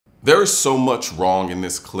There is so much wrong in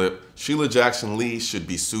this clip. Sheila Jackson Lee should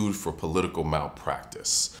be sued for political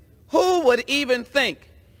malpractice. Who would even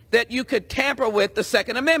think that you could tamper with the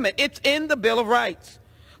Second Amendment? It's in the Bill of Rights.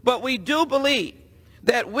 But we do believe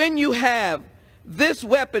that when you have this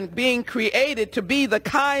weapon being created to be the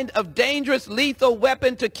kind of dangerous, lethal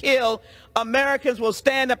weapon to kill, Americans will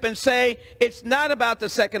stand up and say, it's not about the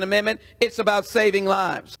Second Amendment, it's about saving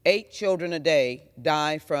lives. 8 children a day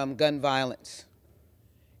die from gun violence.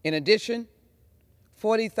 In addition,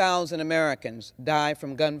 40,000 Americans die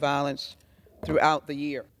from gun violence throughout the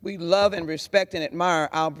year. We love and respect and admire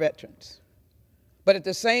our veterans. But at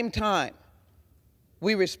the same time,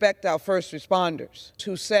 we respect our first responders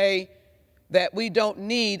who say that we don't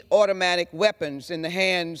need automatic weapons in the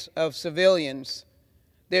hands of civilians.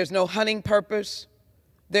 There's no hunting purpose,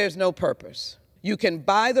 there's no purpose. You can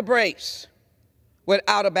buy the brace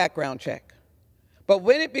without a background check. But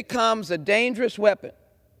when it becomes a dangerous weapon,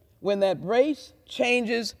 when that brace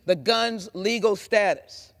changes the gun's legal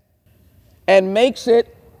status and makes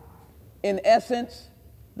it, in essence,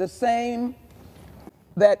 the same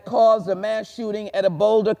that caused a mass shooting at a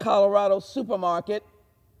Boulder, Colorado supermarket,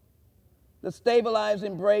 the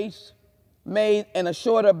stabilizing brace made and a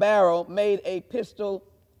shorter barrel made a pistol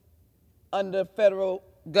under federal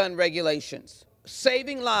gun regulations.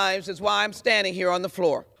 Saving lives is why I'm standing here on the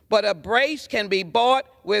floor. But a brace can be bought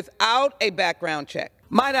without a background check.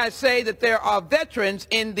 Might I say that there are veterans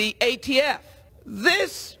in the ATF.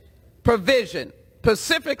 This provision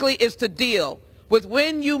specifically is to deal with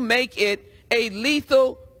when you make it a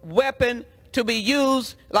lethal weapon to be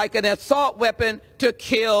used like an assault weapon to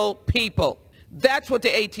kill people. That's what the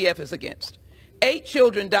ATF is against. 8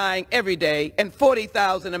 children dying every day and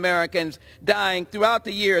 40,000 Americans dying throughout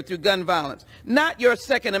the year through gun violence. Not your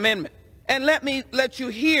Second Amendment. And let me let you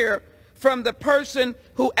hear from the person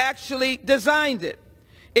who actually designed it.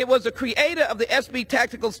 It was the creator of the SB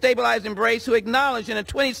Tactical Stabilizing Brace who acknowledged in a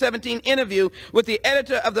 2017 interview with the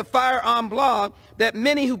editor of the Firearm blog that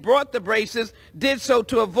many who brought the braces did so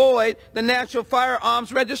to avoid the National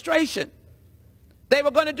Firearms Registration. They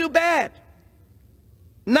were going to do bad.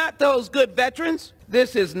 Not those good veterans.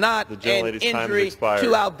 This is not an injury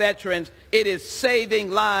to our veterans. It is saving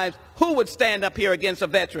lives. Who would stand up here against a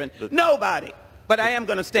veteran? Nobody. But I am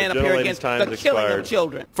going to stand up here against the killing of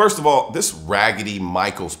children. First of all, this raggedy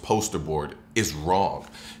Michaels poster board is wrong.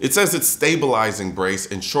 It says it's stabilizing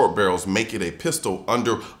brace and short barrels make it a pistol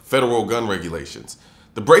under federal gun regulations.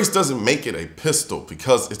 The brace doesn't make it a pistol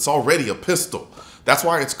because it's already a pistol. That's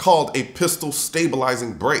why it's called a pistol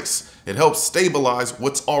stabilizing brace. It helps stabilize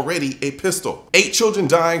what's already a pistol. 8 children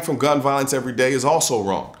dying from gun violence every day is also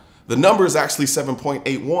wrong. The number is actually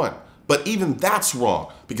 7.81. But even that's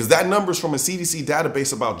wrong because that number is from a CDC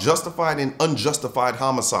database about justified and unjustified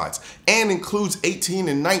homicides and includes 18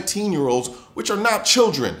 and 19-year-olds, which are not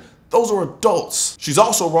children. Those are adults. She's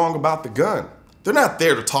also wrong about the gun. They're not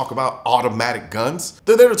there to talk about automatic guns.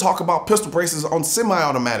 They're there to talk about pistol braces on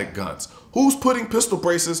semi-automatic guns. Who's putting pistol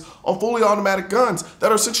braces on fully automatic guns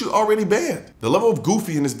that are essentially already banned? The level of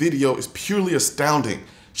goofy in this video is purely astounding.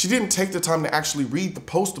 She didn't take the time to actually read the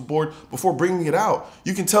poster board before bringing it out.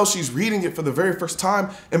 You can tell she's reading it for the very first time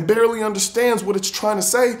and barely understands what it's trying to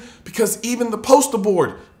say because even the poster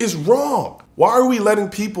board is wrong. Why are we letting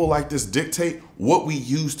people like this dictate what we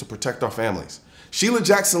use to protect our families? Sheila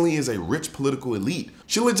Jackson Lee is a rich political elite.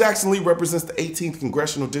 Sheila Jackson Lee represents the 18th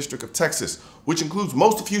Congressional District of Texas, which includes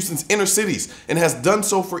most of Houston's inner cities and has done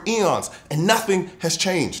so for eons, and nothing has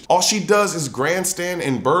changed. All she does is grandstand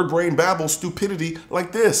and bird brain babble stupidity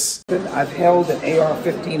like this. I've held an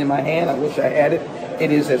AR-15 in my hand. I wish I had it.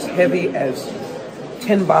 It is as heavy as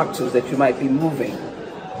 10 boxes that you might be moving.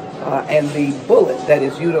 And the bullet that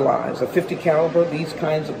is utilized, a 50 caliber, these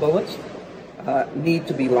kinds of bullets, need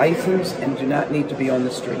to be licensed and do not need to be on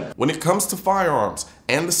the street. When it comes to firearms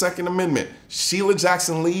and the Second Amendment, Sheila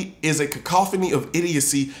Jackson Lee is a cacophony of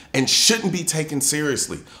idiocy and shouldn't be taken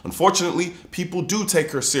seriously. Unfortunately, people do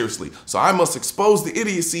take her seriously, so I must expose the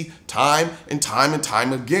idiocy time and time and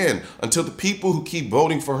time again until the people who keep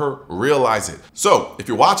voting for her realize it. So, if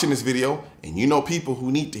you're watching this video and you know people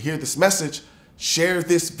who need to hear this message, share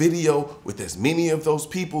this video with as many of those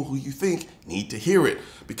people who you think need to hear it.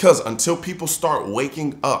 Because until people start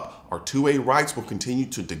waking up, our 2A rights will continue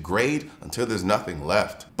to degrade until there's nothing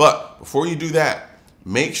left. But before you do that,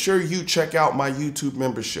 make sure you check out my YouTube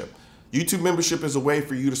membership. YouTube membership is a way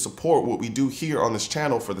for you to support what we do here on this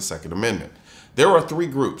channel for the Second Amendment. There are 3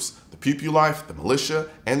 groups: the Pew Pew Life, the Militia,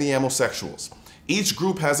 and the Amosexuals. Each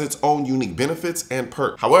group has its own unique benefits and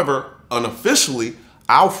perks. However, unofficially,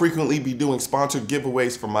 I'll frequently be doing sponsored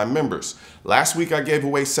giveaways for my members. Last week I gave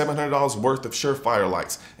away $700 worth of Surefire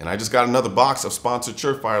lights, and I just got another box of sponsored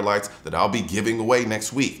Surefire lights that I'll be giving away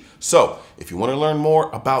next week. So if you want to learn more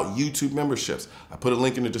about YouTube memberships, I put a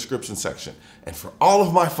link in the description section. And for all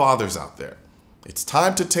of my fathers out there, it's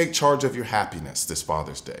time to take charge of your happiness this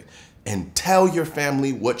Father's Day and tell your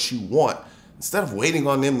family what you want instead of waiting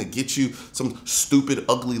on them to get you some stupid,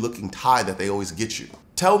 ugly looking tie that they always get you.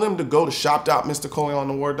 Tell them to go to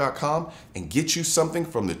shop.mrcolionnoir.com and get you something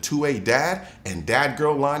from the 2A Dad and Dad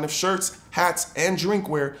Girl line of shirts, hats, and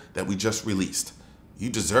drinkware that we just released.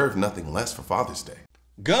 You deserve nothing less for Father's Day.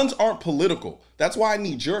 Guns aren't political. That's why I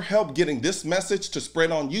need your help getting this message to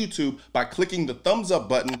spread on YouTube by clicking the thumbs up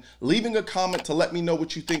button, leaving a comment to let me know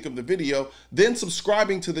what you think of the video, then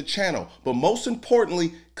subscribing to the channel. But most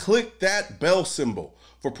importantly, click that bell symbol.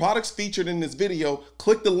 For products featured in this video,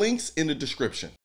 click the links in the description.